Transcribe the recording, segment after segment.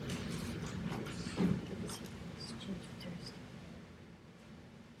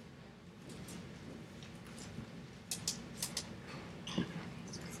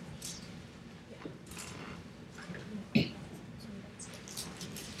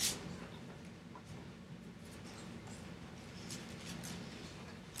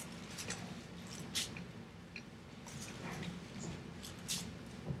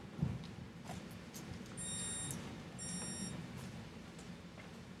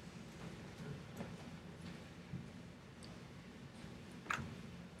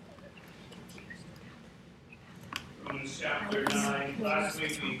chapter 9. Last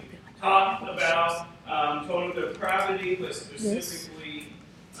week we talked about total depravity, but specifically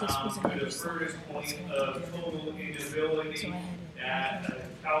the first point of total inability that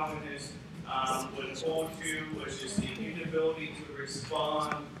Calvinists would hold to, which is the inability to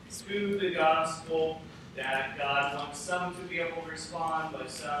respond to the gospel, that God wants some to be able to respond,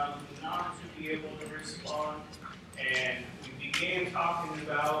 but some not to be able to respond. And we began talking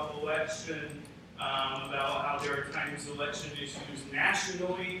about election, about how there are times election is used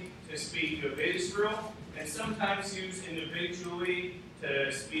nationally to speak of Israel, and sometimes used individually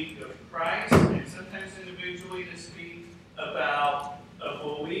to speak of Christ, and sometimes individually to speak about a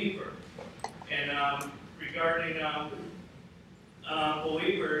believer. And regarding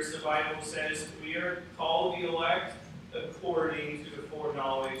believers, the Bible says we are called the elect according to the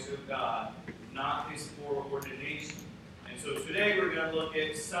foreknowledge of God, not his foreordination. And so today we're going to look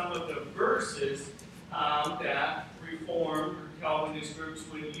at some of the verses that Reformed or Calvinist groups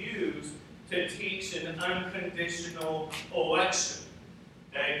would use to teach an unconditional election.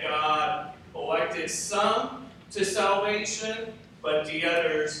 That God elected some to salvation, but the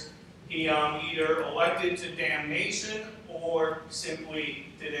others he either elected to damnation or simply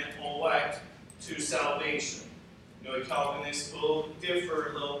didn't elect to salvation. You know, Calvinists will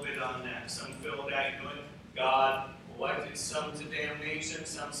differ a little bit on that. Some feel that God elected some to damnation.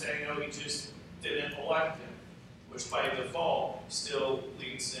 Some say no, he just didn't elect them, which by default still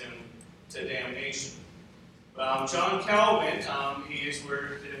leads them to damnation. John Calvin, he is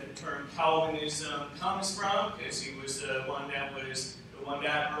where the term Calvinism comes from, because he was the one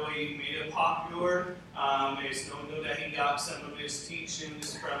that really made it popular. It's known that he got some of his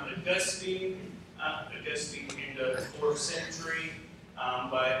teachings from Augustine in the 4th century,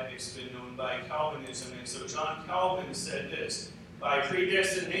 but it's been known by Calvinism. And so John Calvin said this: by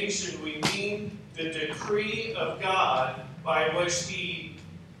predestination we mean the decree of God by which he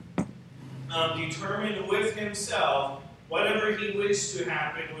determined with himself whatever he wished to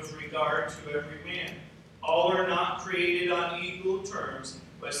happen with regard to every man. All are not created on equal terms,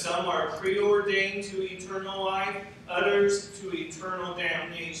 but some are preordained to eternal life, others to eternal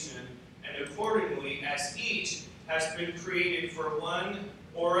damnation, and accordingly, as each has been created for one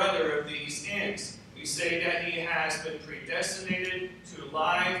or other of these ends, we say that he has been predestinated to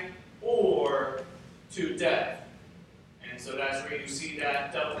life or to death. And so that's where you see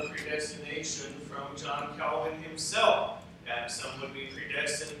that double predestination from John Calvin himself, that some would be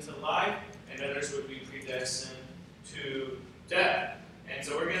predestined to life and others would be predestined to death. And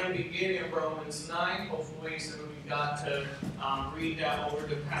so we're going to begin in Romans 9. Hopefully, some of you got to read that over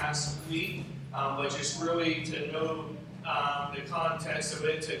the past week, but just really to know the context of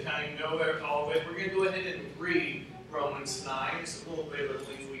it, to kind of know all of it. We're going to go ahead and read Romans 9. It's a little bit of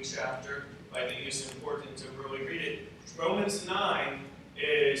a lengthy chapter, but I think it's important to really read it. Romans 9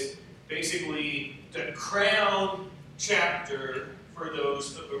 is basically the crown chapter for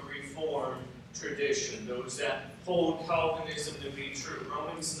those of a Reformed tradition, those that hold Calvinism to be true.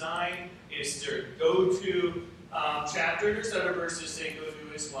 Romans 9 is their go-to chapter. There's other verses they go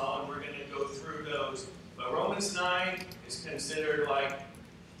to as well, and we're going to go through those. But Romans 9 is considered like,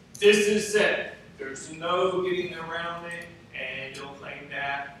 this is it. There's no getting around it, and they'll claim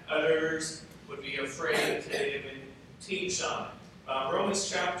that. Others would be afraid to even teach on it. Romans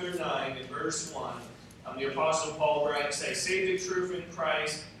chapter 9 and verse 1, the Apostle Paul writes, I say the truth in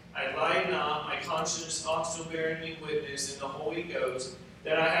Christ, I lie not, my conscience also bearing me witness in the Holy Ghost,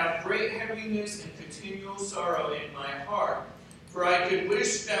 that I have great heaviness and continual sorrow in my heart. For I could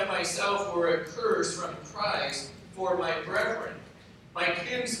wish that myself were accursed from Christ for my brethren, my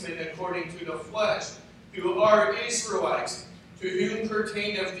kinsmen according to the flesh, who are Israelites, to whom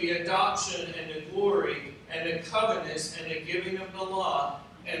pertaineth the adoption and the glory, and the covenants, and the giving of the law,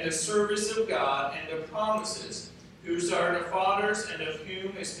 and the service of God, and the promises, whose are the fathers, and of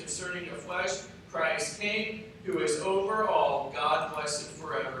whom is concerning the flesh Christ came, who is over all, God blessed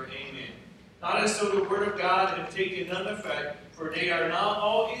forever. Amen. Not as though the word of God had taken none effect, for they are not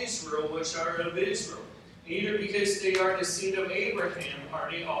all Israel which are of Israel, neither because they are the seed of Abraham are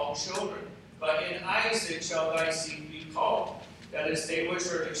they all children. But in Isaac shall thy seed be called. That is, they which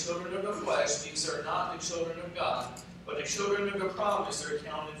are the children of the flesh, these are not the children of God, but the children of the promise are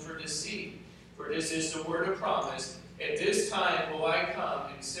counted for the seed. For this is the word of promise, at this time will I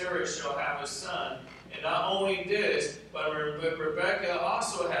come, and Sarah shall have a son. And not only this, but Rebekah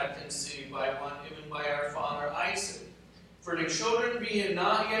also had conceived by one, even by our father Isaac. For the children being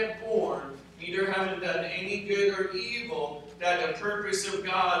not yet born, neither having done any good or evil, that the purpose of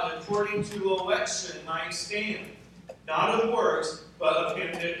God according to election might stand. Not of works, but of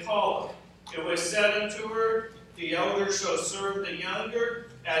him that calleth. It was said unto her, The elder shall serve the younger,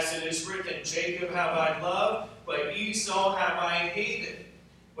 as it is written, Jacob have I loved, but Esau have I hated.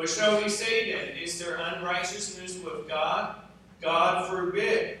 What shall we say then? Is there unrighteousness with God? God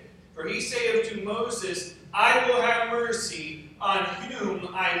forbid. For he saith to Moses, I will have mercy on whom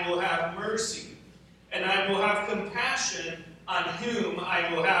I will have mercy, and I will have compassion on whom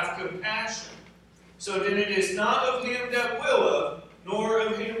I will have compassion. So then it is not of him that willeth, nor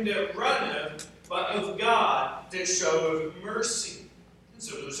of him that runneth, but of God that showeth mercy. And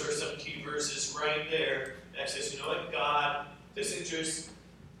so those are some key verses right there that says, you know what, God doesn't just,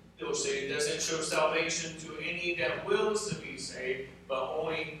 it'll say, it doesn't show salvation to any that wills to be saved, but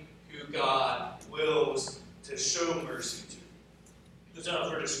only who God wills to show mercy to.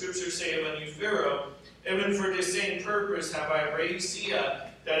 So for the scriptures say unto you, Pharaoh, even for the same purpose have I raised thee up,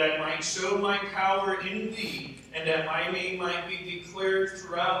 that I might show my power in thee, and that my name might be declared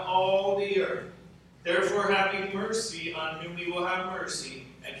throughout all the earth. Therefore having mercy on whom he will have mercy,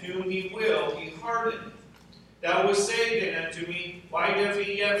 and whom he will, he hardeneth. Thou wilt say then unto me, why doth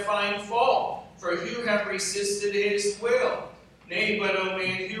he yet find fault? For who hath resisted his will? Nay, but, O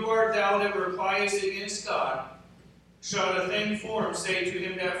man, who art thou that repliest against God? Shall the thing formed say to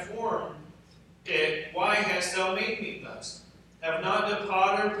him that formed it, why hast thou made me thus? Have not the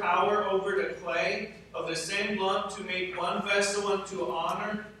potter power over the clay of the same lump to make one vessel unto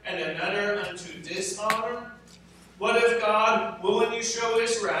honor and another unto dishonor? What if God, willing you show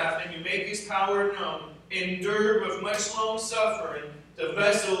his wrath, and you make his power known, endured with much long suffering the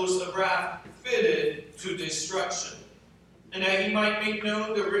vessels of wrath fitted to destruction, and that he might make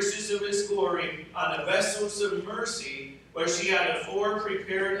known the riches of his glory on the vessels of mercy, which he had afore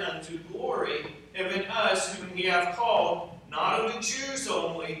prepared unto glory, even us whom he hath called, not of the Jews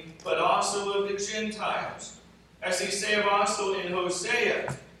only, but also of the Gentiles. As he saith also in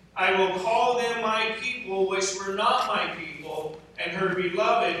Hosea, I will call them my people which were not my people, and her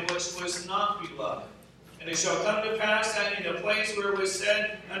beloved which was not beloved. And it shall come to pass that in the place where it was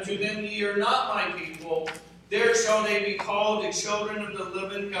said unto them, ye are not my people, there shall they be called the children of the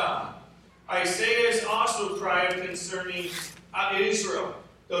living God. Isaiah also cried concerning Israel,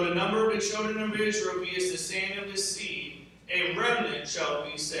 though the number of the children of Israel be as the sand of the sea, a remnant shall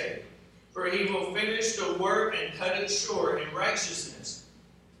be saved. For he will finish the work and cut it short in righteousness,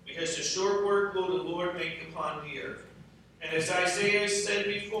 because the short work will the Lord make upon the earth. And as Isaiah said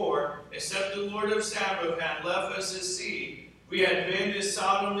before, except the Lord of Sabaoth had left us a seed, we had been as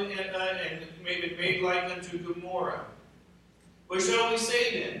Sodom and made like unto Gomorrah. What shall we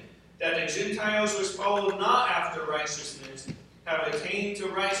say then? That the Gentiles which followed not after righteousness have attained to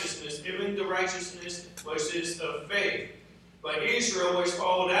righteousness, even the righteousness which is of faith. But Israel, which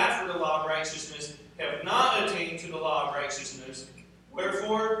followed after the law of righteousness, have not attained to the law of righteousness.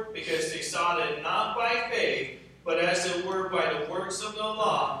 Wherefore? Because they sought it not by faith, but as it were by the works of the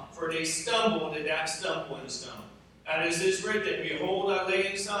law, for they stumbled at that stumbling stone. And as it is written, behold, I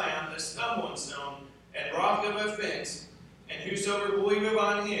lay in Zion a stumbling stone, and rock of offense, and whosoever believeth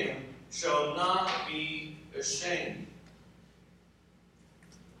on him shall not be ashamed.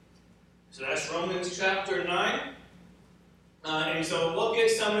 So that's Romans chapter 9. And so look at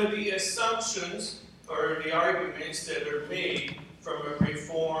some of the assumptions or the arguments that are made from a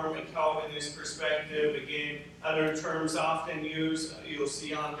Reform and Calvinist perspective. Again, other terms often used, you'll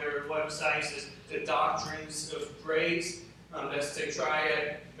see on their websites, is the doctrines of grace. That's to try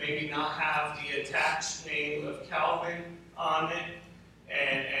and maybe not have the attached name of Calvin on it.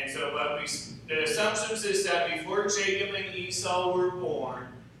 And so, but the assumptions is that before Jacob and Esau were born,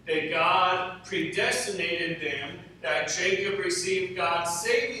 that God predestinated them, that Jacob received God's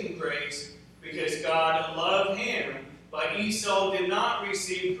saving grace because God loved him, but Esau did not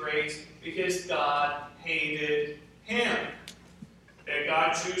receive grace because God hated him. That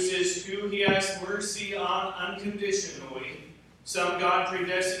God chooses who he has mercy on unconditionally. Some God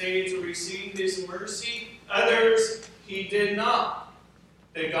predestinated to receive his mercy, others he did not.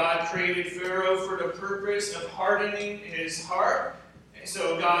 That God created Pharaoh for the purpose of hardening his heart,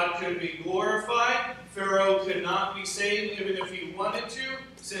 so God could be glorified. Pharaoh could not be saved even if he wanted to,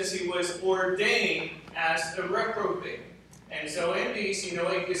 since he was ordained as a reprobate. And so in these, you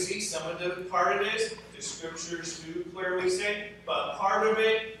can see some of the part of this, the scriptures do clearly say, but part of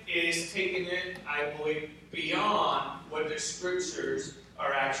it is taking it, I believe, beyond what the scriptures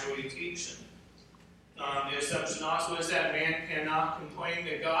are actually teaching. The assumption also is that man cannot complain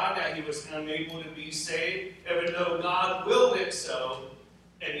to God that he was unable to be saved, even though God willed it so,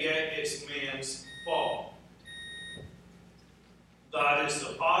 and yet it's man's fault. God is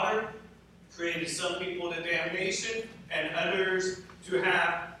the potter, created some people to damnation, and others to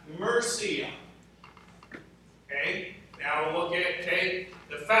have mercy on. Now we'll look at,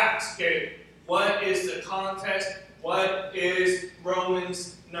 the facts. What is the context? What is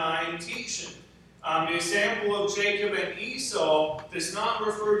Romans 9 teaching? The example of Jacob and Esau does not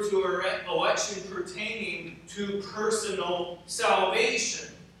refer to election pertaining to personal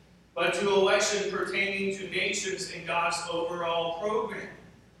salvation, but to election pertaining to nations in God's overall program.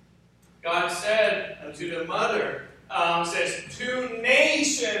 God said unto the mother, says, 2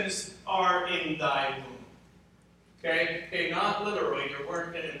 nations are in thy womb. Okay, not literally, there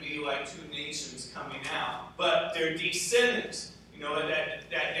weren't going to be like 2 nations coming out, but their descendants.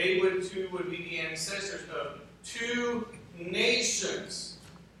 That they would be the ancestors of 2 nations.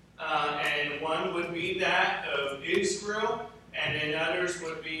 And one would be that of Israel, and then others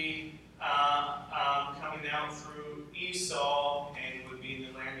would be coming out through Esau and would be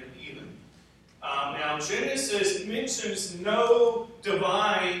in the land of Edom. Now, Genesis mentions no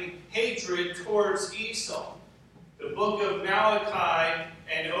divine hatred towards Esau. The book of Malachi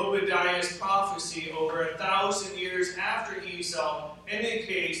and Obadiah's prophecy over 1,000 years after Esau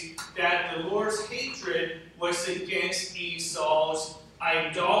indicates that the Lord's hatred was against Esau's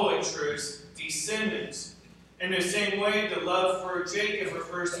idolatrous descendants. In the same way, the love for Jacob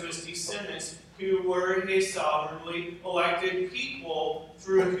refers to his descendants who were his sovereignly elected people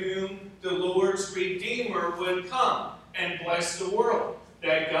through whom the Lord's Redeemer would come and bless the world.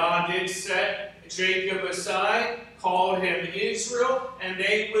 That God did set Jacob aside, called him Israel, and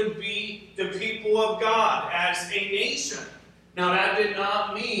they would be the people of God as a nation. Now that did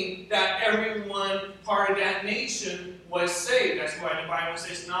not mean that everyone part of that nation was saved. That's why the Bible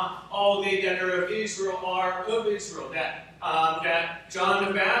says not all they that are of Israel are of Israel. That John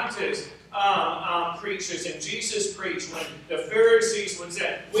the Baptist preaches and Jesus preached when the Pharisees would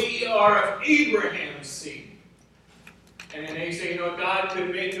say, we are of Abraham's seed. And then they say, God could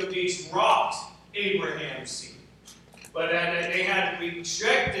make of these rocks Abraham's seed. But that they had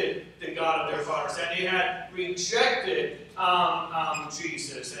rejected the God of their fathers, that they had rejected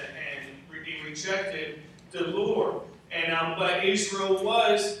Jesus, and they rejected the Lord. But Israel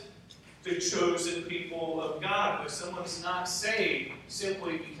was the chosen people of God. But someone's not saved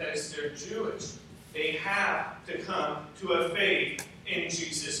simply because they're Jewish. They have to come to a faith in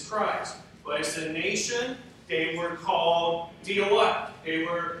Jesus Christ. But as a nation, they were called the elect. They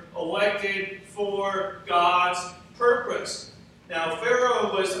were elected for God's purpose. Now,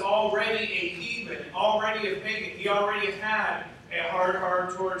 Pharaoh was already a heathen, already a pagan. He already had a hard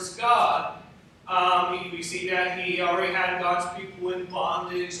heart towards God. We see that he already had God's people in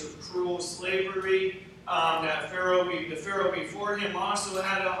bondage of cruel slavery. The Pharaoh before him also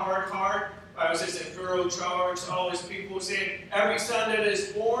had a hard heart. The Bible says that Pharaoh charged all his people, saying, every son that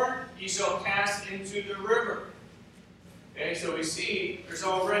is born, ye shall cast into the river. Okay, so we see there's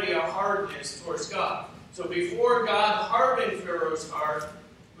already a hardness towards God. So before God hardened Pharaoh's heart,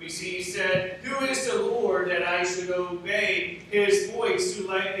 we see he said, who is the Lord that I should obey his voice to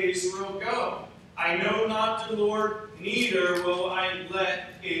let Israel go? I know not the Lord, neither will I let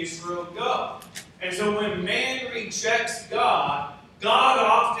Israel go. And so when man rejects God, God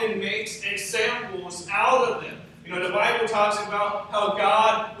often makes examples out of them. The Bible talks about how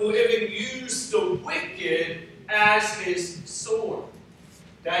God will even use the wicked as his sword.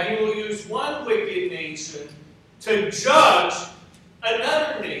 That he will use one wicked nation to judge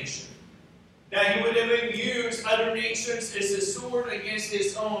another nation. That he would even use other nations as a sword against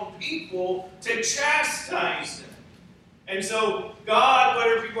his own people to chastise them. And so God,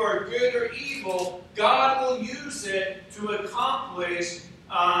 whether people are good or evil, God will use it to accomplish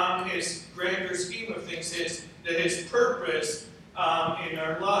his grander scheme of things, his purpose in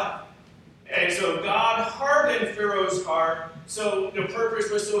our life. And so God hardened Pharaoh's heart. So the purpose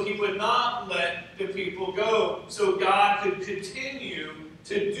was so he would not let the people go. So God could continue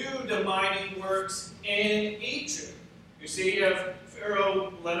to do the mighty works in Egypt. You see, if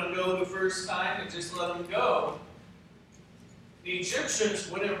Pharaoh let him go the first time and just let him go, the Egyptians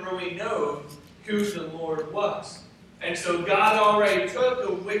wouldn't really know who the Lord was. And so God already took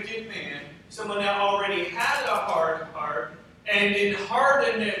a wicked man, someone that already had a hard heart, and then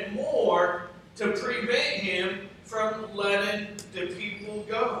hardened it more to prevent him from letting the people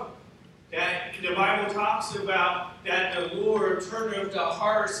go. That the Bible talks about that the Lord turneth the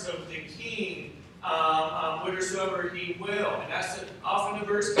hearts of the king whithersoever he will. And that's often the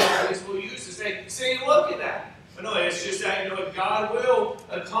verse God will use to say, look at that. But no, it's just that God will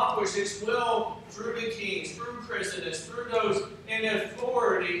accomplish His will through the kings, through presidents, through those in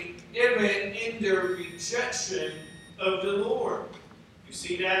authority, even in their rejection of the Lord. You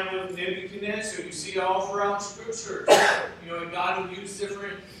see that with Nebuchadnezzar. You see it all throughout Scripture. God will use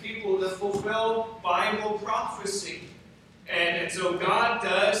different people to fulfill Bible prophecy. And so God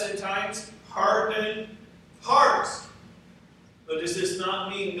does at times harden hearts. But this does not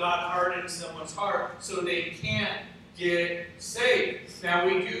mean God hardens someone's heart so they can't get saved. Now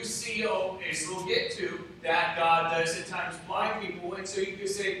we do see, as we'll get to, that God does at times blind people. And so you could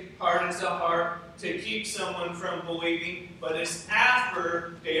say hardens the heart to keep someone from believing. But it's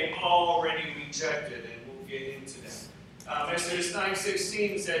after they already rejected. And we'll get into that. Exodus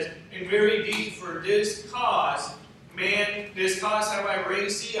 9:16 says, "And very deep for this cause have I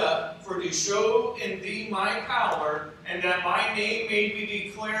raised thee up, for to show in thee my power, and that my name may be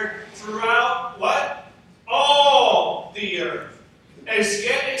declared throughout," what? "All the earth. As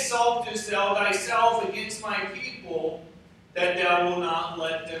yet exaltest thou thyself against my people, that thou wilt not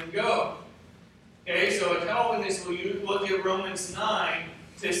let them go." Okay, so a Calvinist will look at Romans 9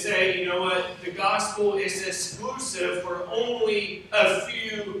 to say, you know what, the gospel is exclusive for only a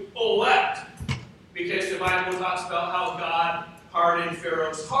few elect. Because the Bible talks about how God hardened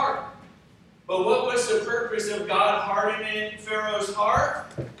Pharaoh's heart. But what was the purpose of God hardening Pharaoh's heart?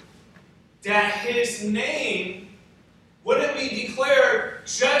 That his name wouldn't be declared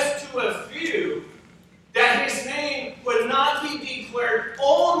just to a few. That his name would not be declared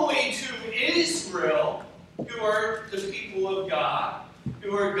only to Israel, who are the people of God,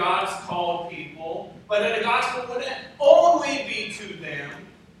 who are God's called people. But that the gospel wouldn't only be to them.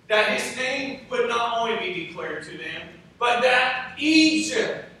 That his name would not only be declared to them, but that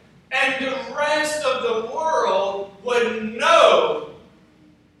Egypt and the rest of the world would know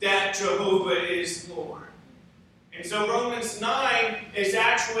that Jehovah is Lord. And so Romans 9 is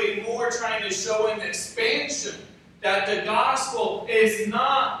actually more trying to show an expansion, that the gospel is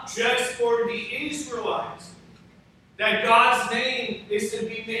not just for the Israelites, that God's name is to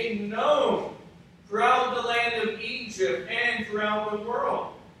be made known throughout the land of Egypt and throughout the world.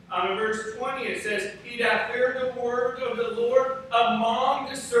 In verse 20 it says, "He that feared the word of the Lord among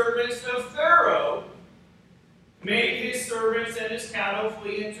the servants of Pharaoh made his servants and his cattle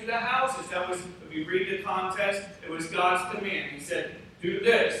flee into the houses." That was, if you read the context, it was God's command. He said, do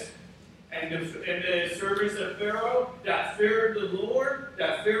this. And the servants of Pharaoh that feared the Lord,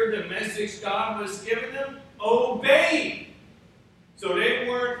 that feared the message God was giving them, obeyed. So they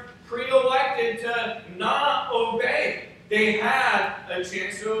weren't pre-elected to not obey. They had a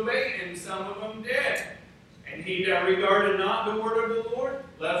chance to obey, and some of them did. "And he that regarded not the word of the Lord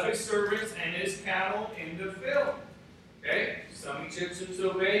left his servants and his cattle in the field." Okay? Some Egyptians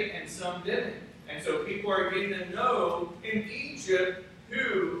obeyed, and some didn't. And so people are getting to know in Egypt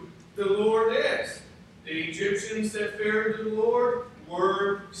who the Lord is. The Egyptians that feared the Lord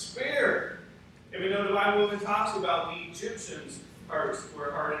were spared. Even though the Bible even talks about the Egyptians' hearts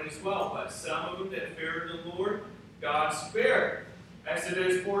were hardened as well, but some of them that feared the Lord, God spared.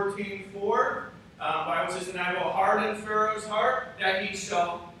 Exodus 14:4, Bible says, "And I will harden Pharaoh's heart, that he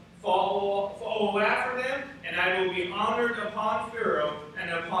shall follow after them, and I will be honored upon Pharaoh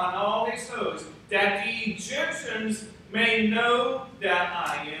and upon all his hosts, that the Egyptians may know that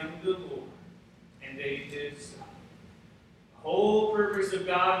I am the Lord." And they did so. The whole purpose of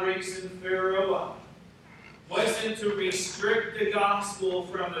God raising Pharaoh up wasn't to restrict the gospel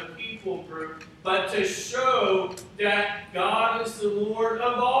from the people group, but to show that God is the Lord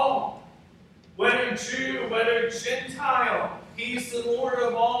of all. Whether Jew, whether Gentile, He's the Lord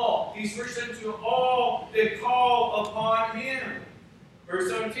of all. He's risen to all that call upon Him. Verse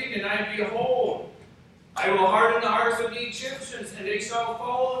 17, "And I behold, I will harden the hearts of the Egyptians, and they shall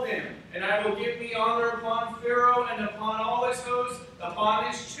follow them. And I will give me honor upon Pharaoh and upon all his hosts, upon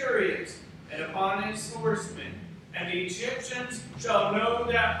his chariots, and upon his horsemen. And the Egyptians shall know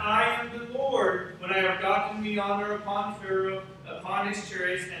that I am the Lord, when I have gotten me honor upon Pharaoh, upon his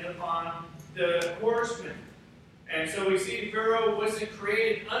chariots, and upon the horsemen." And so we see Pharaoh wasn't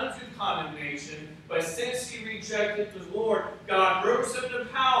created unto condemnation, but since he rejected the Lord, God rose him to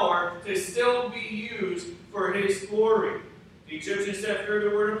power to still be used for his glory. The Egyptians that feared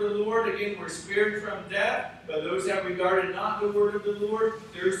the word of the Lord, again, were spared from death, but those that regarded not the word of the Lord,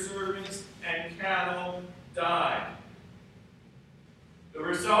 their servants and cattle died. The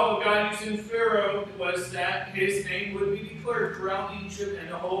result of God using Pharaoh was that his name would be declared throughout Egypt and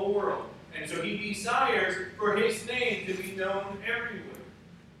the whole world. And so he desires for his name to be known everywhere.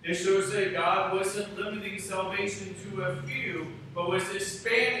 This shows that God wasn't limiting salvation to a few, but was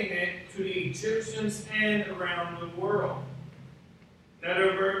expanding it to the Egyptians and around the world. One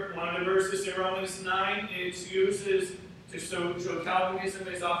of the verses in Romans 9, it's used to show Calvinism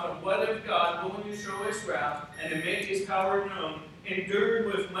is often, "What if God, willing to show his wrath and to make his power known,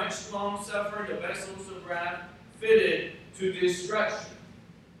 endured with much long suffering the vessels of wrath fitted to destruction?"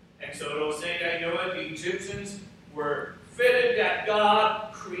 And so it'll say that, you know what, the Egyptians were fitted that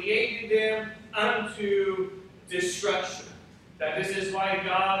God created them unto destruction. That this is why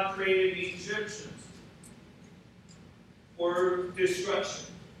God created the Egyptians for destruction.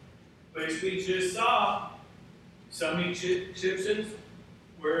 But as we just saw, some Egyptians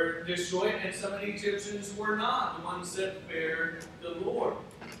were destroyed and some of the Egyptians were not, the ones that feared the Lord.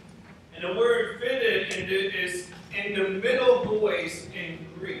 And the word fitted is in the middle voice in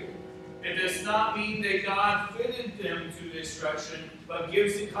Greek. It does not mean that God fitted them to destruction, but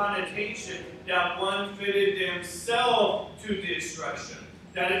gives the connotation that one fitted themselves to destruction.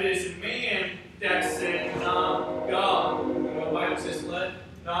 That it is man that sinned, not God. You know, the Bible says, let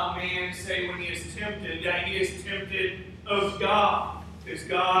not man say when he is tempted that he is tempted of God. Because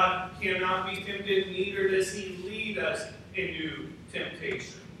God cannot be tempted, neither does he lead us into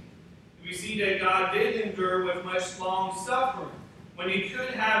temptation. We see that God did endure with much long suffering when he could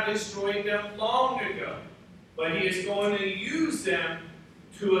have destroyed them long ago. But he is going to use them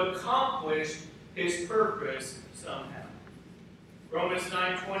to accomplish his purpose somehow. Romans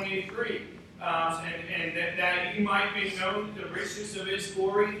 9:23, and that he might be known the riches of his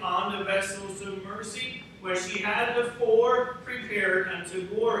glory on the vessels of mercy, which he had before prepared unto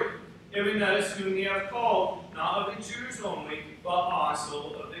glory, even those whom he hath called, not of the Jews only, but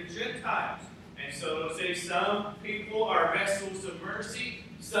also of the Gentiles. And so it'll say some people are vessels of mercy,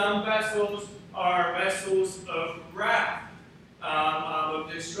 some vessels are vessels of wrath,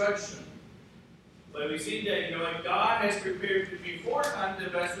 of destruction. But we see that, if God has prepared beforehand the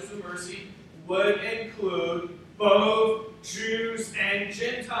vessels of mercy would include both Jews and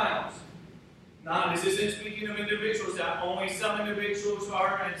Gentiles. Now, this isn't speaking of individuals, that only some individuals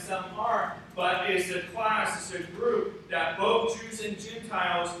are and some aren't, but it's a class, it's a group, that both Jews and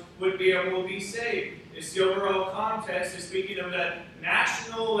Gentiles would be able to be saved. It's the overall context is speaking of the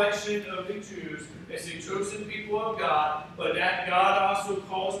national election of the Jews as the chosen people of God, but that God also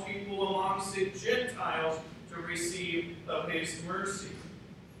calls people amongst the Gentiles to receive of his mercy.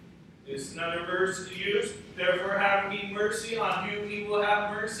 This is another verse to use. Therefore have he mercy on whom he will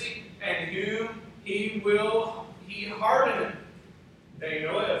have mercy, and whom he hardeneth. They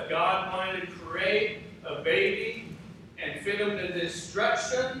know if God wanted to create a baby and fit him to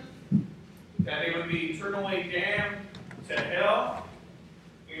destruction, that he would be eternally damned to hell.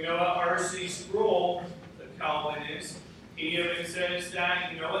 You know what R.C. Sproul, the Calvinist, he even says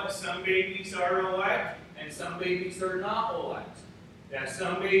that, some babies are elect and some babies are not elect. That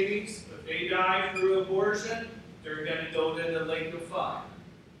some babies, if they die through abortion, they're going to go to the lake of fire.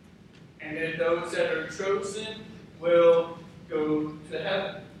 And then those that are chosen will go to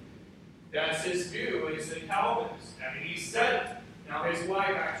heaven. That's his view as a Calvinist. I mean, he said it. Now, his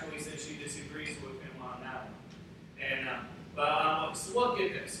wife actually says she disagrees with him on that one. But let's look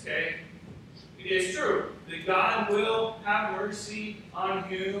at this, okay? It is true that God will have mercy on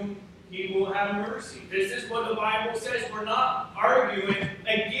whom he will have mercy. This is what the Bible says. We're not arguing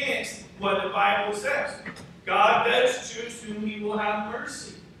against what the Bible says. God does choose whom he will have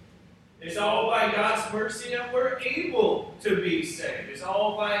mercy. It's all by God's mercy that we're able to be saved. It's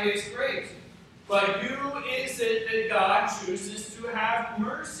all by his grace. But who is it that God chooses to have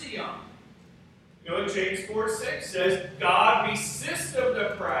mercy on? James 4:6 says, God resists of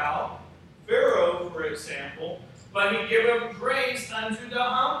the proud, Pharaoh, for example, but he giveth grace unto the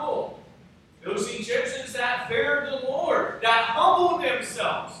humble. Those Egyptians that feared the Lord, that humbled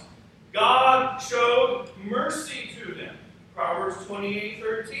themselves, God showed mercy to them. Proverbs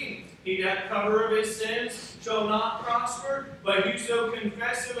 28:13. He that covereth his sins shall not prosper, but whoso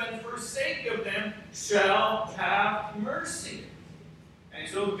confesseth and forsaketh them shall have mercy. And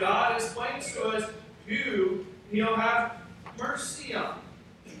so God explains to us who he'll have mercy on.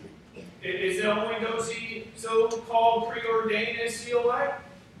 Is it only those he so-called preordained as the elect?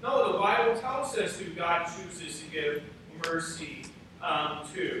 No, the Bible tells us who God chooses to give mercy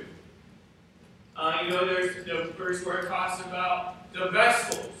to. There's the verse where it talks about the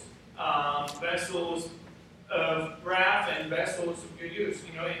vessels. Vessels of wrath and vessels of good use.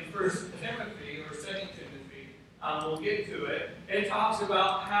 In 1 Timothy or 2 Timothy, we'll get to it. It talks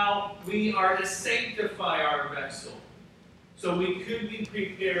about how we are to sanctify our vessel so we could be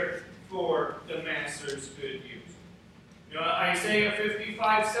prepared for the Master's good use. Isaiah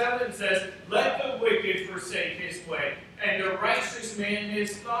 55:7 says, let the wicked forsake his way, and the righteous man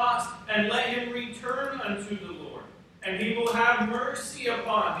his thoughts, and let him return unto the Lord, and he will have mercy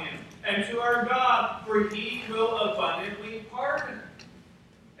upon him, and to our God, for he will abundantly pardon.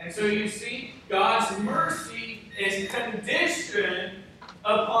 And so you see, God's mercy is conditioned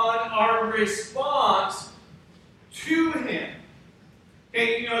upon our response to him.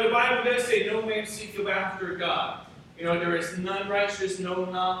 And the Bible does say, no man seeketh after God. There is none righteous, no,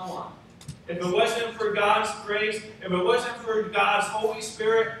 not one. If it wasn't for God's grace, if it wasn't for God's Holy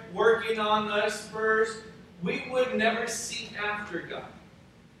Spirit working on us first, we would never seek after God.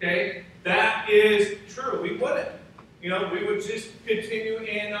 Okay? That is true. We wouldn't. We would just continue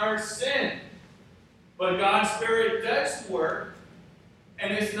in our sin. But God's Spirit does work,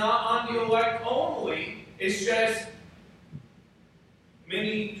 and it's not on the elect only. It's just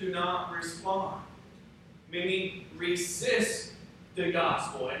many do not respond. Many resist the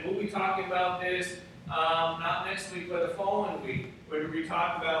gospel. And we'll be talking about this not next week, but the following week, where we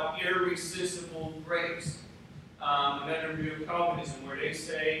talk about irresistible grace. Another view of Calvinism, where they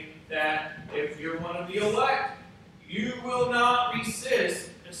say that if you're one of the elect, you will not resist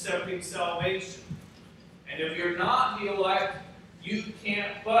accepting salvation. And if you're not the elect, you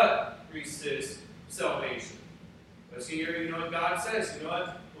can't but resist salvation. Because here, what God says,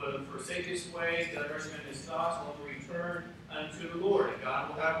 will forsake his ways, diverse in his thoughts, will return unto the Lord, and God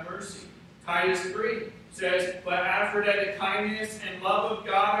will have mercy. Titus 3 says, but after that the kindness and love of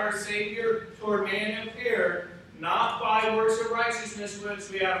God our Savior toward man appeared, not by works of righteousness which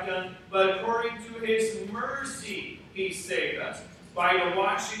we have done, but according to his mercy he saved us, by the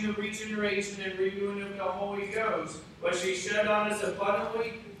washing of regeneration and renewing of the Holy Ghost, which he shed on us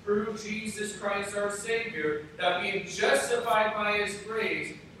abundantly through Jesus Christ our Savior, that being justified by his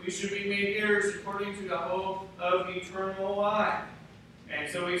grace, we should be made heirs according to the hope of eternal life. And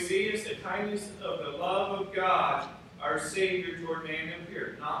so we see it's the kindness of the love of God, our Savior toward man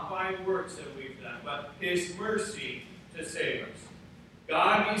appeared, not by works that we've done, but his mercy to save us.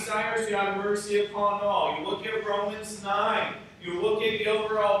 God desires to have mercy upon all. You look at Romans 9. You look at the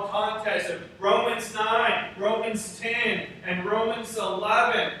overall context of Romans 9, Romans 10, and Romans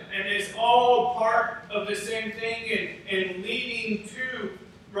 11, and it's all part of the same thing and leading to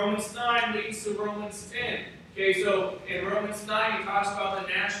Romans 9 leads to Romans 10. Okay, so in Romans 9, he talks about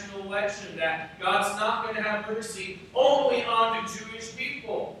the national election, that God's not going to have mercy only on the Jewish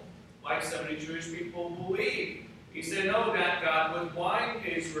people, like some of the Jewish people believe. He said, no, that God would blind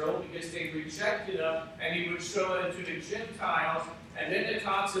Israel because they rejected him, and he would show it to the Gentiles. And then it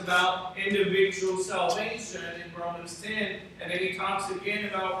talks about individual salvation in Romans 10, and then he talks again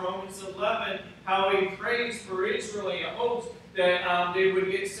about Romans 11, how he prays for Israel and hopes that they would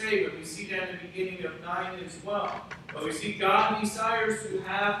get saved. And we see that in the beginning of 9 as well. But we see God desires to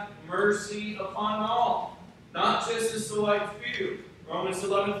have mercy upon all, not just a select few. Romans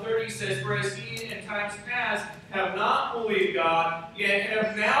 11:30 says, for as ye in times past have not believed God, yet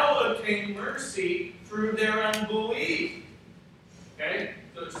have now obtained mercy through their unbelief. Okay?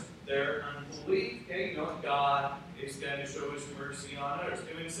 So it's their unbelief. Okay? God is going to show his mercy on others.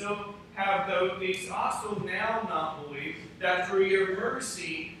 Doing so, have these also now not believed, that through your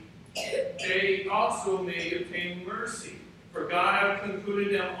mercy they also may obtain mercy. For God hath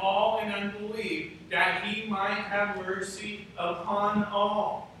concluded them all in unbelief, that he might have mercy upon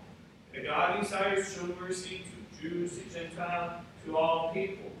all. And God desires to show mercy to Jews, to Gentiles, to all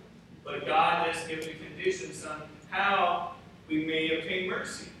people. But God has given conditions on how we may obtain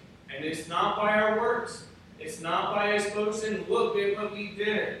mercy. And it's not by our works. It's not by us boasting, look at what we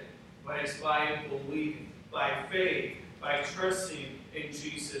did. But it's by believing, by faith, by trusting in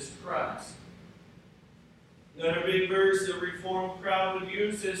Jesus Christ. Another big verse the Reformed crowd would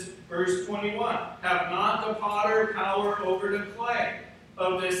use is verse 21. Have not the potter power over the clay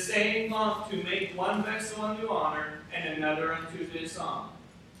of the same lump to make one vessel unto honor and another unto dishonor?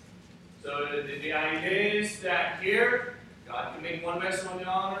 So the idea is that here, God can make one vessel unto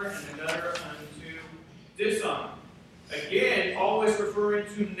honor and another unto dishonor. Again, Paul is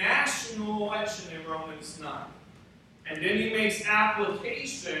referring to national election in Romans 9. And then he makes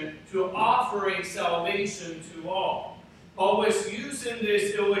application to offering salvation to all. Paul was using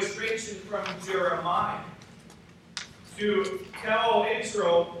this illustration from Jeremiah to tell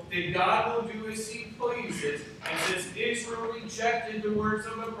Israel that God will do as he pleases. And since Israel rejected the words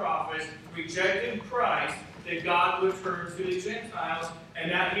of the prophets, rejected Christ, that God would turn to the Gentiles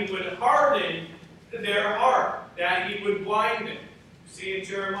and that he would harden their heart, that he would blind them. See in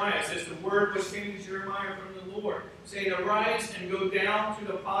Jeremiah, it says the word was came to Jeremiah from the Lord, saying, arise and go down to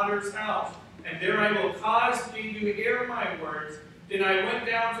the potter's house, and there I will cause thee to hear my words. Then I went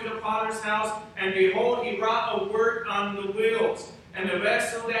down to the potter's house, and behold, he wrought a work on the wheels. And the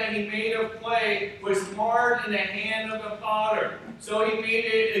vessel that he made of clay was marred in the hand of the potter. So he made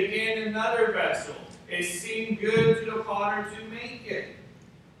it again another vessel. It seemed good to the potter to make it.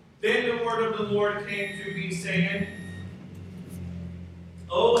 Then the word of the Lord came to me, saying,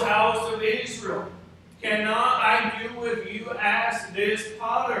 O house of Israel, cannot I do with you as this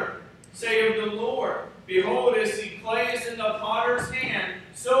potter, saith the Lord? Behold, as he clay is in the potter's hand,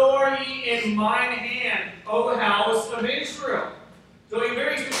 so are ye in mine hand, O house of Israel. So he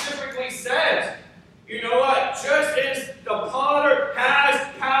very specifically says, you know what? Just as the potter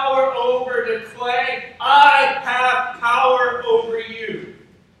has power over the clay, I have power over you.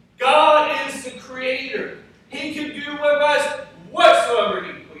 God is the creator. He can do with us whatsoever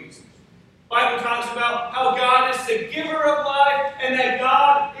he pleases. The Bible talks about how God is the giver of life and that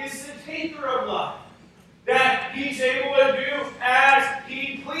God is the taker of life. That he's able to do as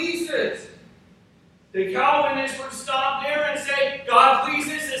he pleases. The Calvinists would stop there and say, God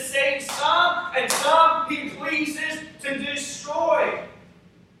pleases to save some, and some he pleases to destroy.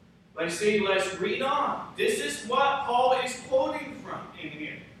 Let's see, let's read on. This is what Paul is quoting from in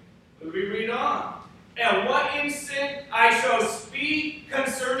here. We read on. And what instant I shall speak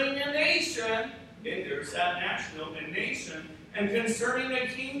concerning a nation, and there's that national, a nation, and concerning a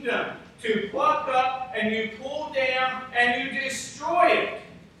kingdom, to pluck up and you pull down and you destroy it.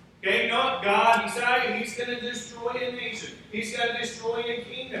 Okay, no, God decided he's going to destroy a nation. He's going to destroy a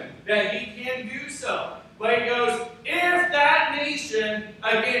kingdom. That he can do so. But he goes, if that nation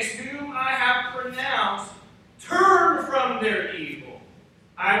against whom I have pronounced turn from their evil,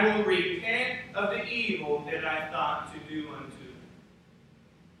 I will repent of the evil that I thought to do unto them.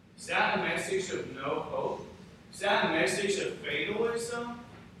 Is that a message of no hope? Is that a message of fatalism?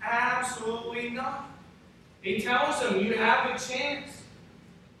 Absolutely not. He tells them you have a chance.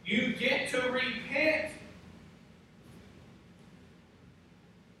 You get to repent.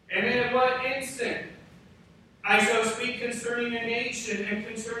 And in what instant? I shall speak concerning a nation and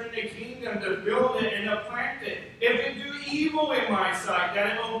concerning a kingdom to build it and to plant it. If it do evil in my sight,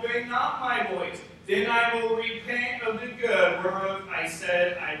 that it obey not my voice, then I will repent of the good whereof I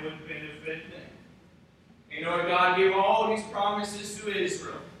said I would benefit them. You know, God gave all these promises to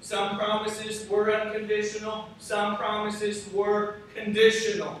Israel. Some promises were unconditional. Some promises were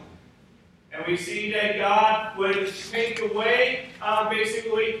conditional. And we see that God would take away,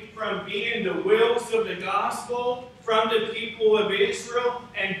 basically, from being the wills of the gospel from the people of Israel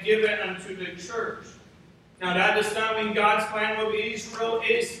and give it unto the church. Now, that does not mean God's plan with Israel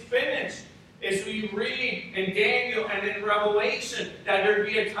is finished. As we read in Daniel and in Revelation, that there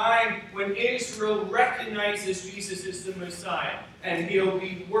be a time when Israel recognizes Jesus as the Messiah, and he'll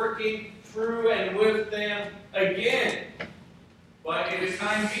be working through and with them again. But in the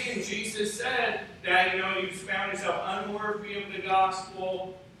time being, Jesus said that, you've found yourself unworthy of the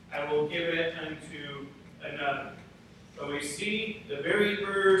gospel, I will give it unto another. So we see the very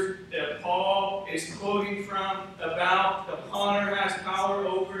verse that Paul is quoting from about the potter has power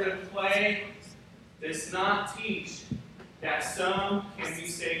over the clay does not teach that some can be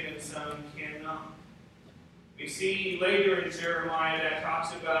saved and some cannot. We see later in Jeremiah that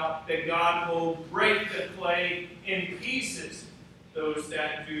talks about that God will break the clay in pieces, those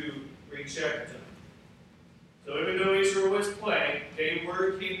that do reject him. So even though Israel was clay, they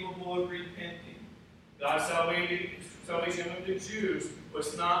were capable of repenting. God's salvation of the Jews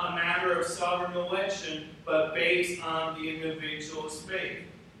was not a matter of sovereign election, but based on the individual's faith.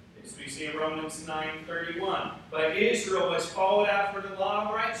 As we see in Romans 9:31. But Israel has followed after the law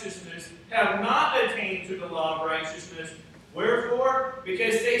of righteousness, have not attained to the law of righteousness. Wherefore?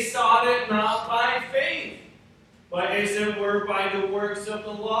 Because they sought it not by faith, but as it were by the works of the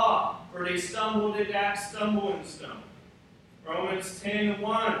law. For they stumbled at that stumbling stone. Romans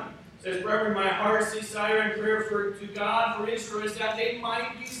 10:1 says, Brethren, my heart's desire and prayer to God for Israel is that they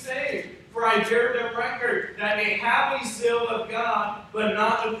might be saved. For I bear them record that they have a zeal of God, but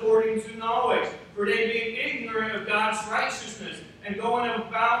not according to knowledge. For they being ignorant of God's righteousness, and going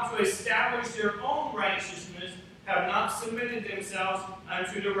about to establish their own righteousness, have not submitted themselves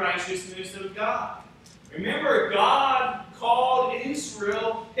unto the righteousness of God. Remember, God called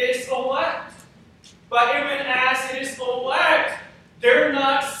Israel his elect. But even as his elect, they're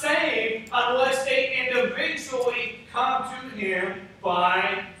not saved unless they individually come to him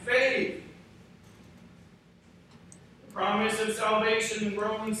by faith. The promise of salvation in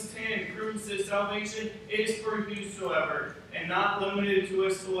Romans 10 proves that salvation is for whosoever and not limited to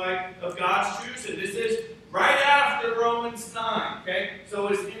a select of God's choosing. This is right after Romans 9. Okay? So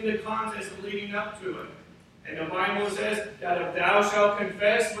it's in the context of leading up to it. And the Bible says that if thou shalt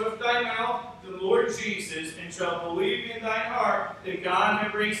confess with thy mouth the Lord Jesus, and shalt believe in thine heart that God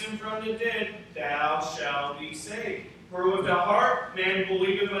hath raised him from the dead, thou shalt be saved. For with the heart man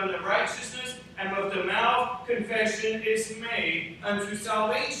believeth unto righteousness, and with the mouth confession is made unto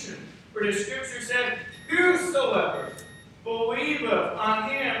salvation. For the Scripture said, Whosoever believeth on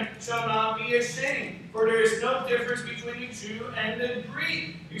him shall not be ashamed. For there is no difference between the Jew and the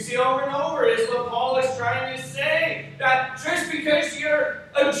Greek. You see, over and over is what Paul is trying to say. That just because you're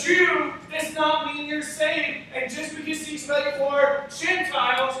a Jew does not mean you're saved. And just because he's like for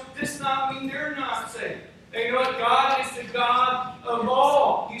Gentiles does not mean they're not saved. And you know what? God is the God of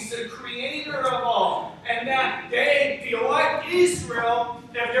all. He's the creator of all. And that they, the elect Israel,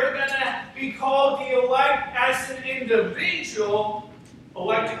 if they're going to be called the elect as an individual,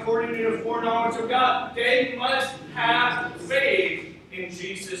 elect according to the foreknowledge of God, they must have faith in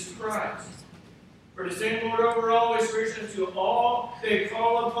Jesus Christ. For the same Lord over all is rich unto all that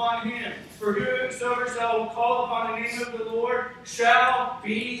call upon him. For whosoever shall call upon the name of the Lord shall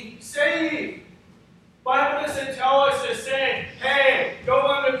be saved. The Bible doesn't tell us to say, hey, go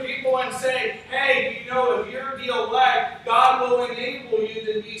unto people and say, hey, you know, if you're the elect, God will enable you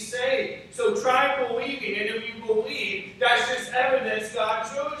to be saved. So try believing, and if you believe, that's just evidence God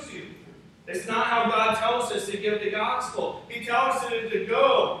chose you. It's not how God tells us to give the gospel. He tells us to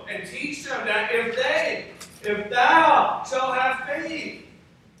go and teach them that if thou shalt have faith,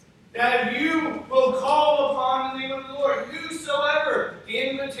 that if you will call upon the name of the Lord, whosoever, the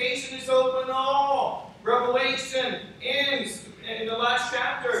invitation is open to all. Revelation ends in the last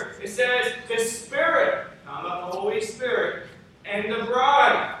chapter. It says the Spirit, not the Holy Spirit, and the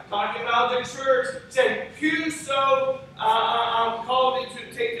bride, talking about the church, said, whoso called me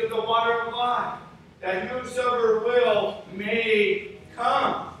to take of the water of life, that whosoever will may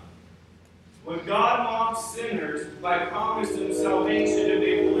come. When God mocks sinners by promising salvation if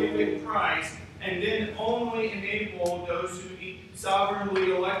they believe in Christ, and then only enable those who be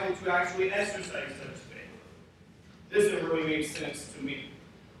sovereignly elected to actually exercise such faith. This doesn't really make sense to me.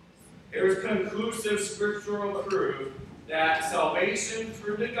 There is conclusive scriptural proof that salvation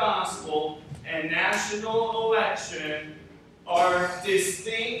through the gospel and national election are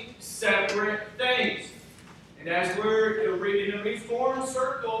distinct, separate things. And as we're reading in Reformed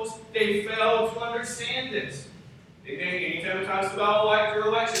circles, they fail to understand this. They think anytime it talks about elect or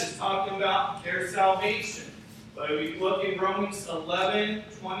election, it's talking about their salvation. But if you look in Romans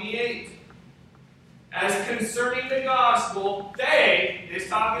 11:28, as concerning the gospel, they, is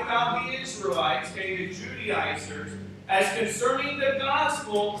talking about the Israelites, okay, the Judaizers, as concerning the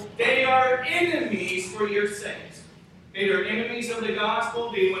gospel, they are enemies for your sakes. They are enemies of the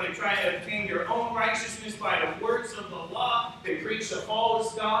gospel. They want to try to obtain their own righteousness by the works of the law. They preach a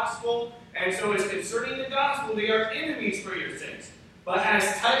false gospel. And so as concerning the gospel, they are enemies for your sakes. But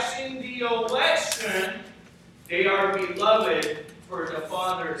as touching the election, they are beloved for the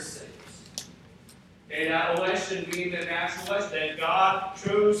Father's sakes. Okay, that election being the national election, that God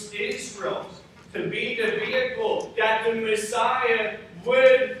chose Israel to be the vehicle that the Messiah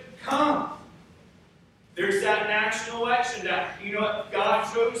would come. There's that national election that, you know what,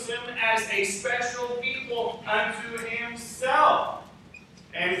 God chose them as a special people unto himself.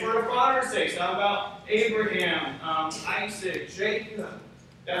 And for the Father's sake, how about Abraham, Isaac, Jacob,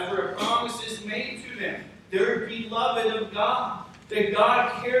 that for the promises made to them, they're beloved of God, that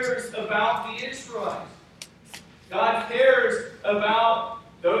God cares about the Israelites. God cares about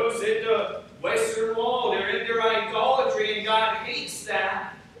those in the Western wall. They're in their idolatry, and God hates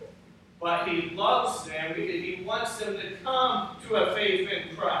that. But he loves them because he wants them to come to a faith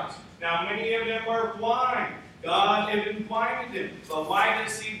in Christ. Now, many of them are blind. God had blinded them. But why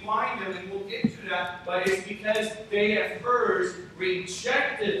does he blind them? And we'll get to that. But it's because they at first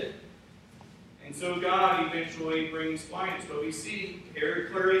rejected it. And so God eventually brings blindness. But we see here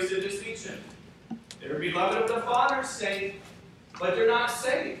clearly is the distinction. They're beloved of the Father's sake, but they're not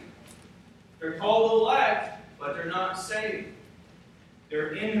saved. They're called elect, but they're not saved.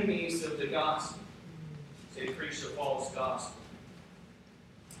 They're enemies of the gospel. They preach the false gospel.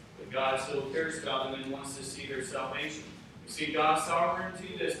 But God still cares about them and wants to see their salvation. You see, God's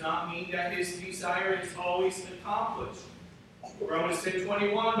sovereignty does not mean that his desire is always accomplished. Romans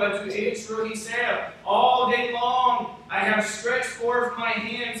 10:21, but to Israel he said, all day long I have stretched forth my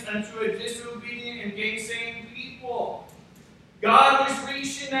hands unto a disobedient and gainsaying people. God was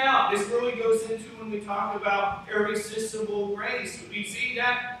reaching out. This really goes into when we talk about irresistible grace. We see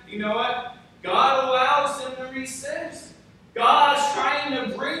that, you know what? God allows them to resist. God's trying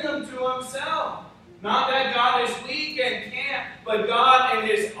to bring them to himself. Not that God is weak and can't, but God in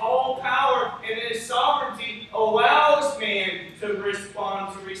his all power and his sovereignty allows man to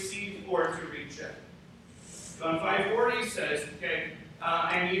respond, to receive, or to reject. John 5:40 says, okay,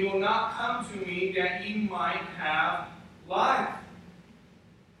 and ye will not come to me that ye might have life.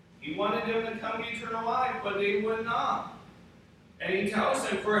 He wanted them to come to eternal life, but they would not. And he tells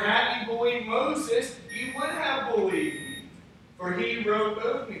them, for had ye believed Moses, ye would have believed me, For he wrote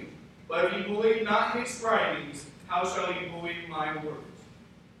of me. But if you believe not his writings, how shall you believe my words?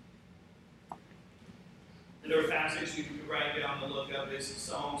 Another passage you can write down to look up is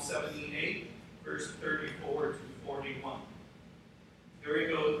Psalm 78, verse 34 to 41. Here we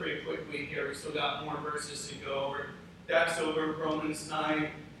go pretty quickly here. We still got more verses to go over. That's over Romans 9.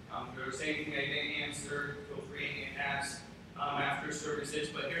 If there was anything I didn't answer, feel free to ask after services.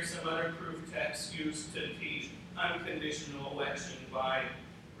 But here's some other proof texts used to teach unconditional election by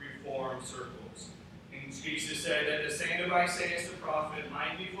Reformed circles. And Jesus said that the saying of Isaiah the prophet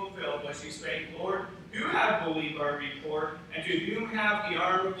might be fulfilled, but she spake, Lord, who have believed our report, and to whom have the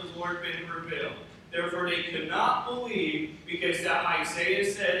arm of the Lord been revealed? Therefore they could not believe, because that Isaiah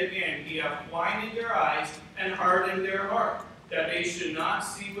said again, He hath blinded their eyes and hardened their heart, that they should not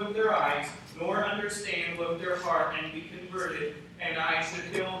see with their eyes, nor understand with their heart, and be converted, and I should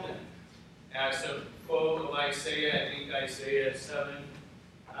heal them. As a quote of Isaiah, I think Isaiah 7.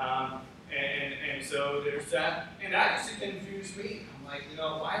 And so there's that. And that used to confuse me. I'm like,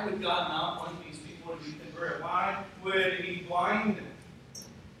 why would God not want these people to be converted? Why would He blind them?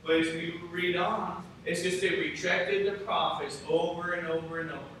 But as we read on, it's just they rejected the prophets over and over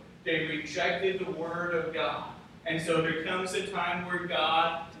and over. They rejected the Word of God. And so there comes a time where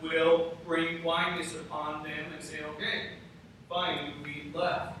God will bring blindness upon them and say, okay, fine, we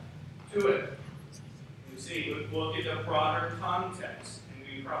left to it. You see, we'll get a broader context. And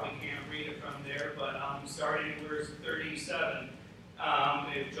we probably can't read it from there, but starting in verse 37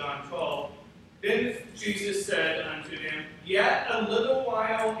 in John 12, Then Jesus said unto them, Yet a little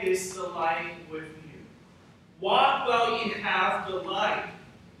while is the light with you. Walk while ye have the light,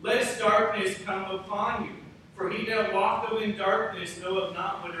 lest darkness come upon you. For he that walketh in darkness knoweth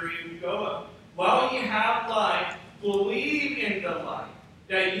not whither he goeth. While ye have light, believe in the light,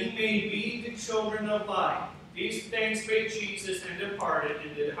 that ye may be the children of light. These things spake Jesus, and departed,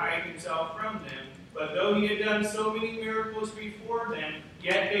 and did hide himself from them. But though he had done so many miracles before them,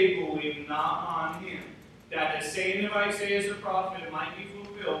 yet they believed not on him. That the saying of Isaiah the prophet might be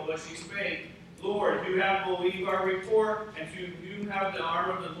fulfilled, which he spake, Lord, who have believed our report, and to whom have the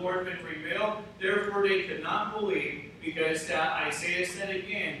arm of the Lord been revealed? Therefore they could not believe, because that Isaiah said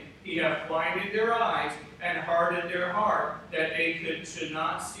again, He hath blinded their eyes, and hardened their heart, that they should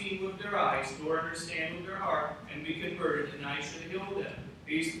not see with their eyes, nor understand with their heart, and be converted, and I should heal them.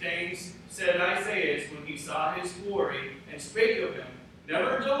 These things said Isaiah when he saw his glory, and spake of him.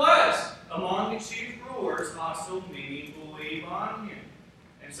 Nevertheless, among the chief rulers also many believe on him.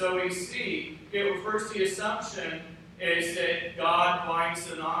 And so we see, first the assumption is that God blinds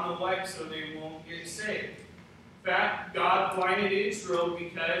the non-elect so they won't get saved. In fact, God blinded Israel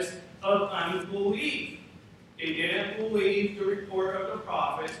because of unbelief. They didn't believe the report of the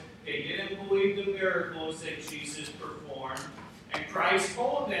prophets. They didn't believe the miracles that Jesus performed. And Christ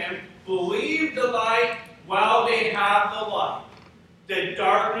told them, believe the light while they have the light. The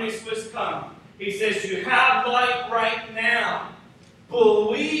darkness was coming. He says, you have light right now.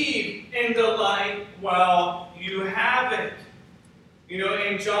 Believe in the light while you have it.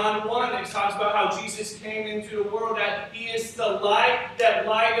 In John 1, it talks about how Jesus came into the world, that He is the light, that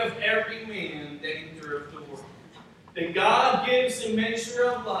light of every man that entereth the world. That God gives a measure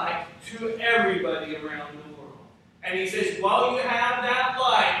of light to everybody around the world. And He says, while you have that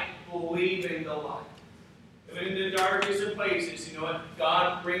light, believe in the light. Even in the darkest of places,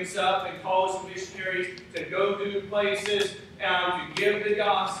 God brings up and calls missionaries to go to places to give the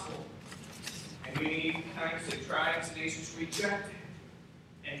gospel. And many times the tribes and nations reject it.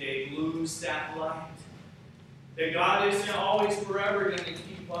 And they lose that light. That God isn't always forever going to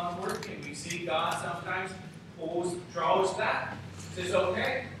keep on working. We see God sometimes draws back. Says,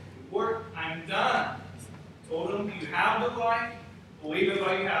 okay, work, I'm done. Told them, you have the light, believe it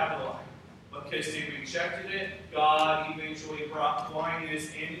while you have the light. Because they rejected it, God eventually brought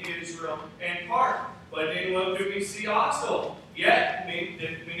blindness in Israel in part. But then what do we see also? Yet many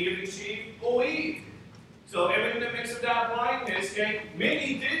of the chief believed. So even in the midst of that blindness,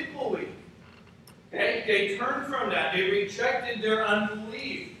 many did believe. They turned from that. They rejected their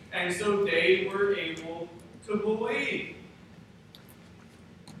unbelief. And so they were able to believe.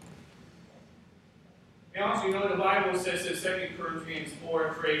 And also, the Bible says in 2 Corinthians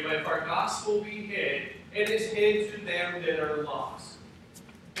 4:3, but if our gospel be hid, it is hid to them that are lost,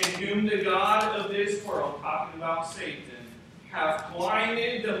 in whom the God of this world, talking about Satan, hath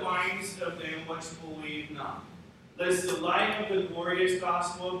blinded the minds of them which believe not, lest the light of the glorious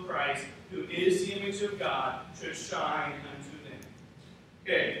gospel of Christ, who is the image of God, should shine unto them.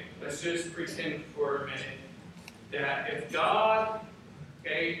 Okay, let's just pretend for a minute that if God,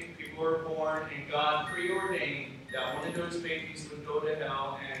 people are born and God preordained that one of those babies would go to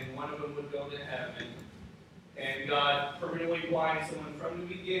hell and one of them would go to heaven, and God permanently blinds someone from the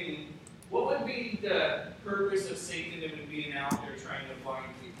beginning, what would be the purpose of Satan that would be out there trying to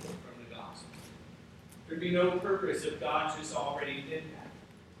blind people from the gospel? There'd be no purpose if God just already did that.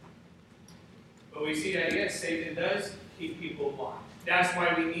 But we see that, yes, Satan does keep people blind. That's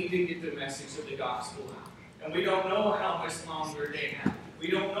why we need to get the message of the gospel out. And we don't know how much longer they have. We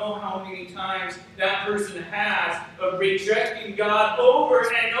don't know how many times that person has of rejecting God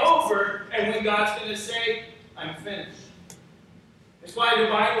over and over, and when God's going to say, I'm finished. That's why the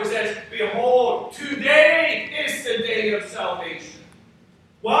Bible says, behold, today is the day of salvation.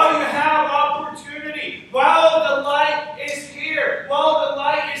 While you have opportunity, while the light is here, while the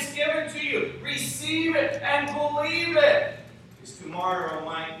light is given to you, receive it and believe it. Because tomorrow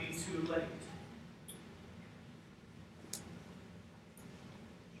might be too late.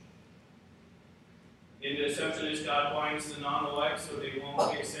 And the assumption is God blinds the non-elect so they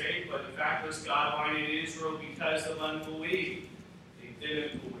won't get saved, but the fact is God blinded Israel because of unbelief. They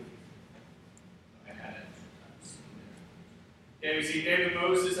didn't believe. I had it. Okay, we see David,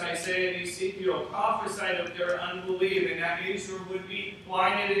 Moses, Isaiah, and Ezekiel prophesied of their unbelief, and that Israel would be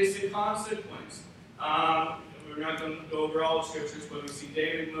blinded as a consequence. We're not going to go over all the scriptures, but we see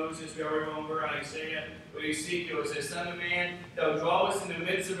David, Moses, we already went over Isaiah, but Ezekiel says, Son of man, thou dwellest in the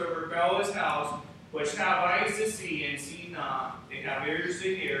midst of a rebellious house, which have eyes to see and see not, they have ears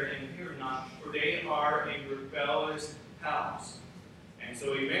to hear and hear not, for they are a rebellious house. And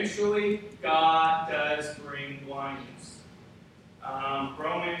so eventually, God does bring blindness.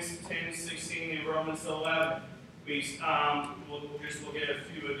 Romans 10:16 and Romans 11. We'll just look at a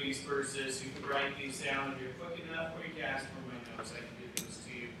few of these verses. You can write these down if you're quick enough, or you can ask for my notes. I can give those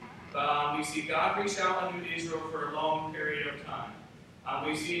to you. We see God reach out unto Israel for a long period of time.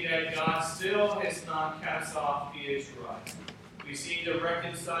 We see that God still has not cast off the Israelites. We see the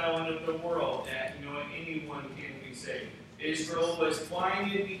reconciling of the world, that anyone can be saved. Israel was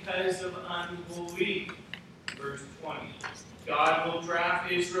blinded because of unbelief. Verse 20. God will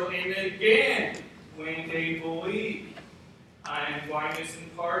draft Israel in again when they believe. And blindness in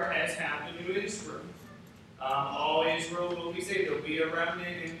part has happened to Israel. All Israel will be saved. There will be a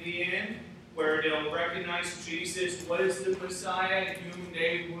remnant in the end where they'll recognize Jesus was the Messiah, whom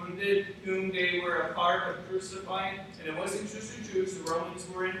they wounded, whom they were a part of crucifying. And it wasn't just the Jews, the Romans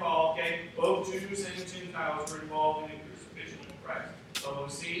were involved, okay? Both Jews and Gentiles were involved in the crucifixion of Christ. So we'll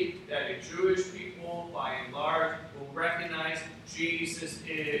see that the Jewish people, by and large, will recognize Jesus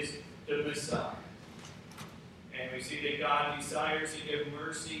is the Messiah. And we see that God desires to give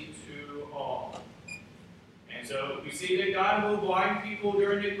mercy to all. And so we see that God will blind people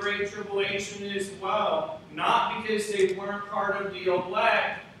during the Great Tribulation as well, not because they weren't part of the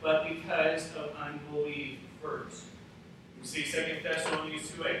elect, but because of unbelief first. We see 2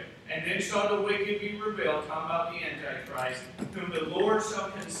 Thessalonians 2:8. And then shall the wicked be revealed, talking about the Antichrist, whom the Lord shall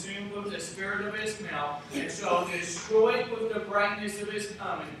consume with the spirit of his mouth, and shall destroy with the brightness of his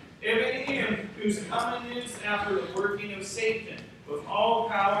coming. Even him whose coming is after the working of Satan, with all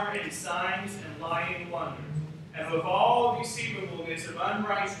power and signs and lying wonders, and with all deceivableness of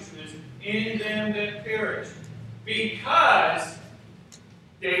unrighteousness in them that perish, because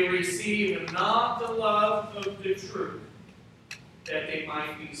they receive not the love of the truth, that they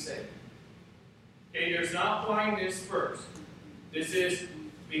might be saved. Okay, there's not blindness first. This is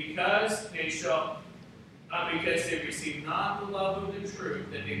because they receive not the love of the truth,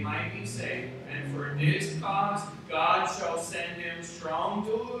 that they might be saved. And for this cause God shall send them strong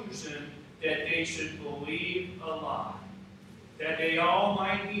delusion, that they should believe a lie, that they all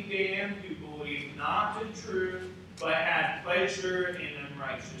might be damned who believe not the truth, but had pleasure in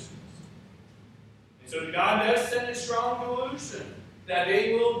unrighteousness. And so God does send a strong delusion, that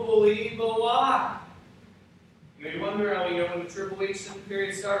they will believe a lie. You wonder how when the tribulation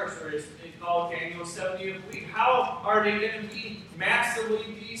period starts, or it's called Daniel 70th week, how are they going to be massively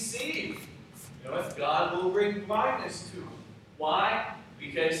deceived? God will bring blindness to them. Why?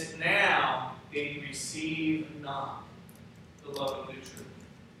 Because now they receive not the love of the truth.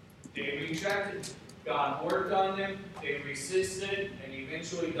 They rejected it. God worked on them, they resisted, and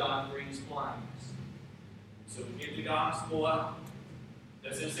eventually God brings blindness. So we get the gospel out.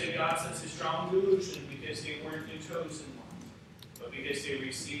 Doesn't say God sends a strong delusion because they weren't the chosen ones, but because they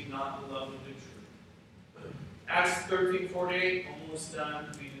received not the love of the truth. Acts 13:48, almost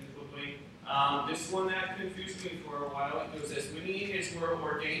done, reading quickly. This one that confused me for a while. It was as many as were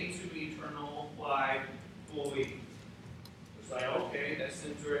ordained to eternal life believe. It's like, okay, that's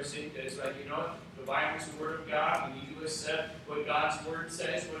interesting. It's like, the Bible is the Word of God. We need to accept what God's Word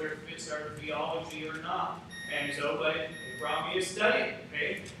says, whether it fits our theology or not. And so, but it brought me to study,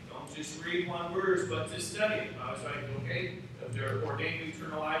 okay? Don't just read one verse, but to study it. I was like, okay, if they're ordained to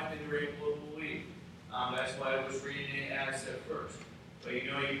eternal life, then they're able to believe. That's why I was reading it as at first. But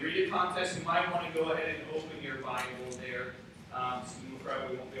you read the context, you might want to go ahead and open your Bible there. So you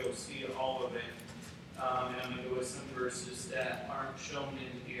probably won't be able to see all of it. And I'm going to go with some verses that aren't shown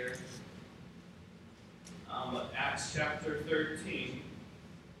in here. Acts chapter 13.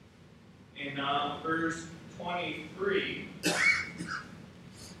 In verse 23,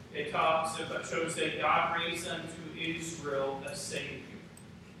 it shows that God raised unto Israel a Savior.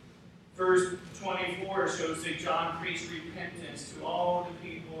 Verse 24 shows that John preached repentance to all the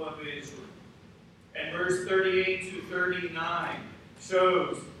people of Israel. And verse 38 to 39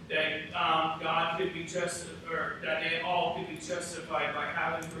 shows that God could be justified, or that they all could be justified by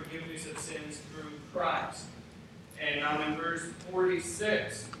having forgiveness of sins through Christ. And in verse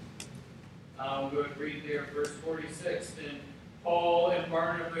 46, we'll go and read there, verse 46. Then Paul and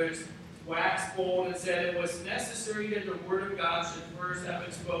Barnabas waxed bold and said, it was necessary that the word of God should first have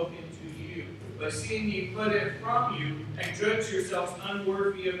been spoken to you. But seeing ye put it from you, and judge yourselves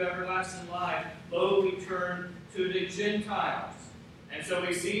unworthy of everlasting life, lo, we turn to the Gentiles. And so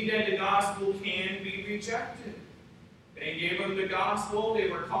we see that the gospel can be rejected. They gave them the gospel, they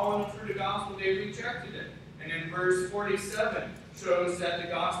were calling them for the gospel, they rejected it. And in verse 47 shows that the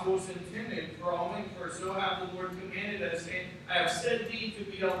gospel is intended for only for so hath the Lord commanded us, saying, I have set thee to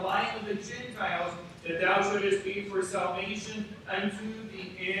be a light of the Gentiles, that thou shouldest be for salvation unto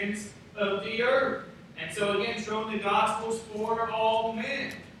the ends of the earth. And so again, showing the gospel's for all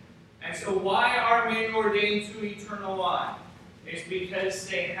men. And so why are men ordained to eternal life? It's because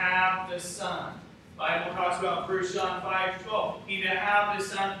they have the Son. The Bible talks about 1 John 5:12. He that have the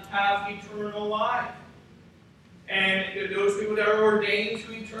Son have eternal life. And those people that are ordained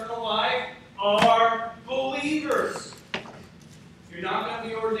to eternal life are believers. You're not going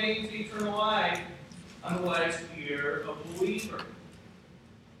to be ordained to eternal life unless you're a believer.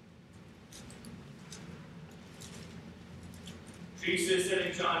 Jesus said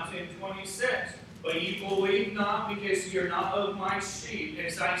in John 10:26, but ye believe not, because you're not of my sheep,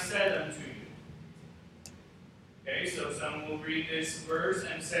 as I said unto you. Okay, so someone will read this verse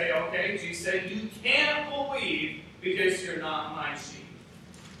and say, okay, Jesus said you can't believe because you're not my sheep.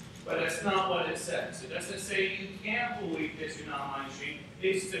 But that's not what it says. It doesn't say you can't believe because you're not my sheep.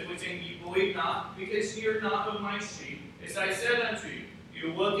 It's saying you believe not because you're not of my sheep, as I said unto you.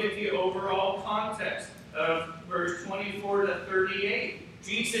 You look at the overall context of verse 24 to 38.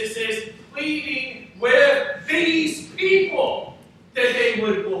 Jesus is pleading with these people that they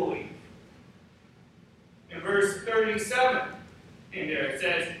would believe. In verse 37, in there it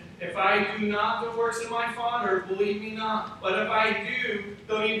says, if I do not the works of my Father, believe me not. But if I do,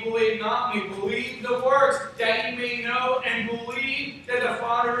 though ye believe not me, believe the works, that ye may know and believe that the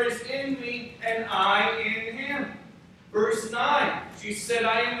Father is in me, and I in him. Verse 9, Jesus said,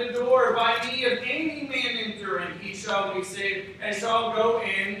 I am the door. By me, if any man enter in, he shall be saved, and shall go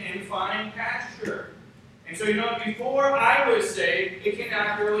in and find pasture. And so, before I was saved, it can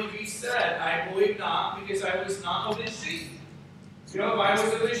accurately be said, I believe not, because I was not of his sheep. If I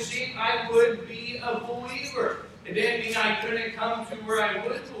was of his sheep, I would be a believer. It didn't mean I couldn't come to where I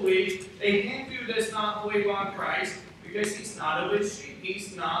would believe. A Hindu does not believe on Christ because he's not of his sheep.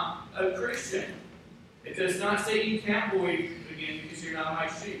 He's not a Christian. It does not say you can't believe again because you're not my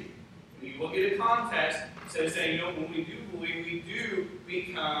sheep. When you look at the context, it says that when we do believe, we do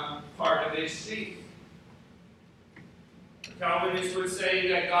become part of his sheep. Calvinists would say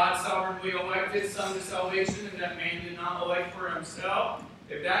that God sovereignly elected some to salvation and that man did not elect for himself.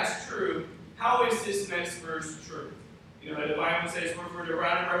 If that's true, how is this next verse true? The Bible says, for the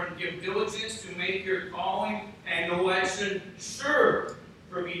rather give diligence to make your calling and election sure.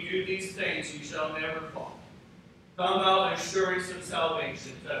 For if you do these things, you shall never fall. Talking about assurance of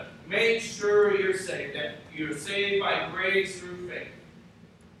salvation. To make sure you're saved. That you're saved by grace through faith.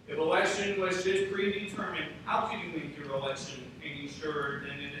 If election was just predetermined, how can you make your election any surer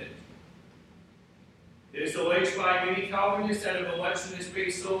than it is? It is alleged by many Calvinists that if election is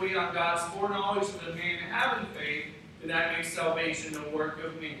based solely on God's foreknowledge of the man having faith, then that makes salvation a work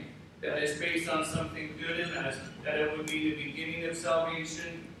of man. That is based on something good in us, that it would be the beginning of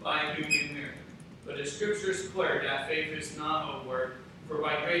salvation by human merit. But the Scripture is clear that faith is not a work, for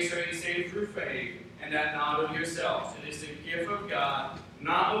by grace are you saved through faith, and that not of yourselves. It is the gift of God,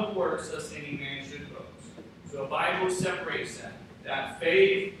 not of works, lest any man should boast. So the Bible separates that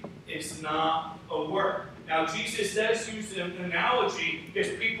faith is not a work. Now, Jesus does use an analogy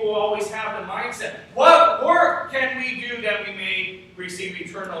because people always have the mindset, what work can we do that we may receive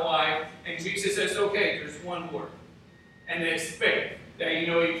eternal life? And Jesus says, okay, there's one work. And it's faith, that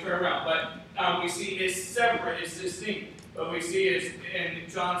you turn around. But we see it's separate, it's distinct. But we see it in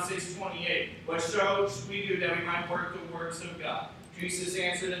John 6:28. What shall we do that we might work the works of God? Jesus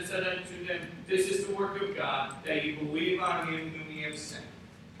answered and said unto them, this is the work of God, that you believe on him whom he has sent.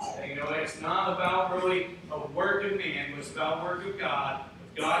 And it's not about really a work of man, but it's about work of God.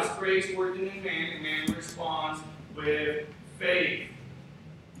 If God's grace working in man, and man responds with faith.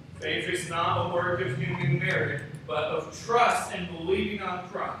 Faith is not a work of human merit, but of trust and believing on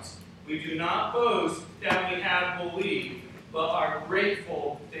Christ. We do not boast that we have believed, but are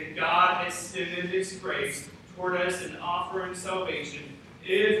grateful that God has extended his grace toward us in offering salvation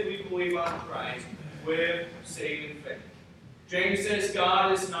if we believe on Christ with saving faith. James says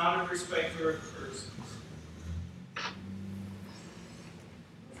God is not a respecter of persons.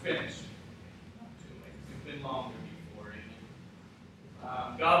 We're finished. We've been longer before.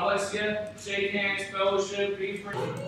 God bless you. Shake hands, fellowship, be free.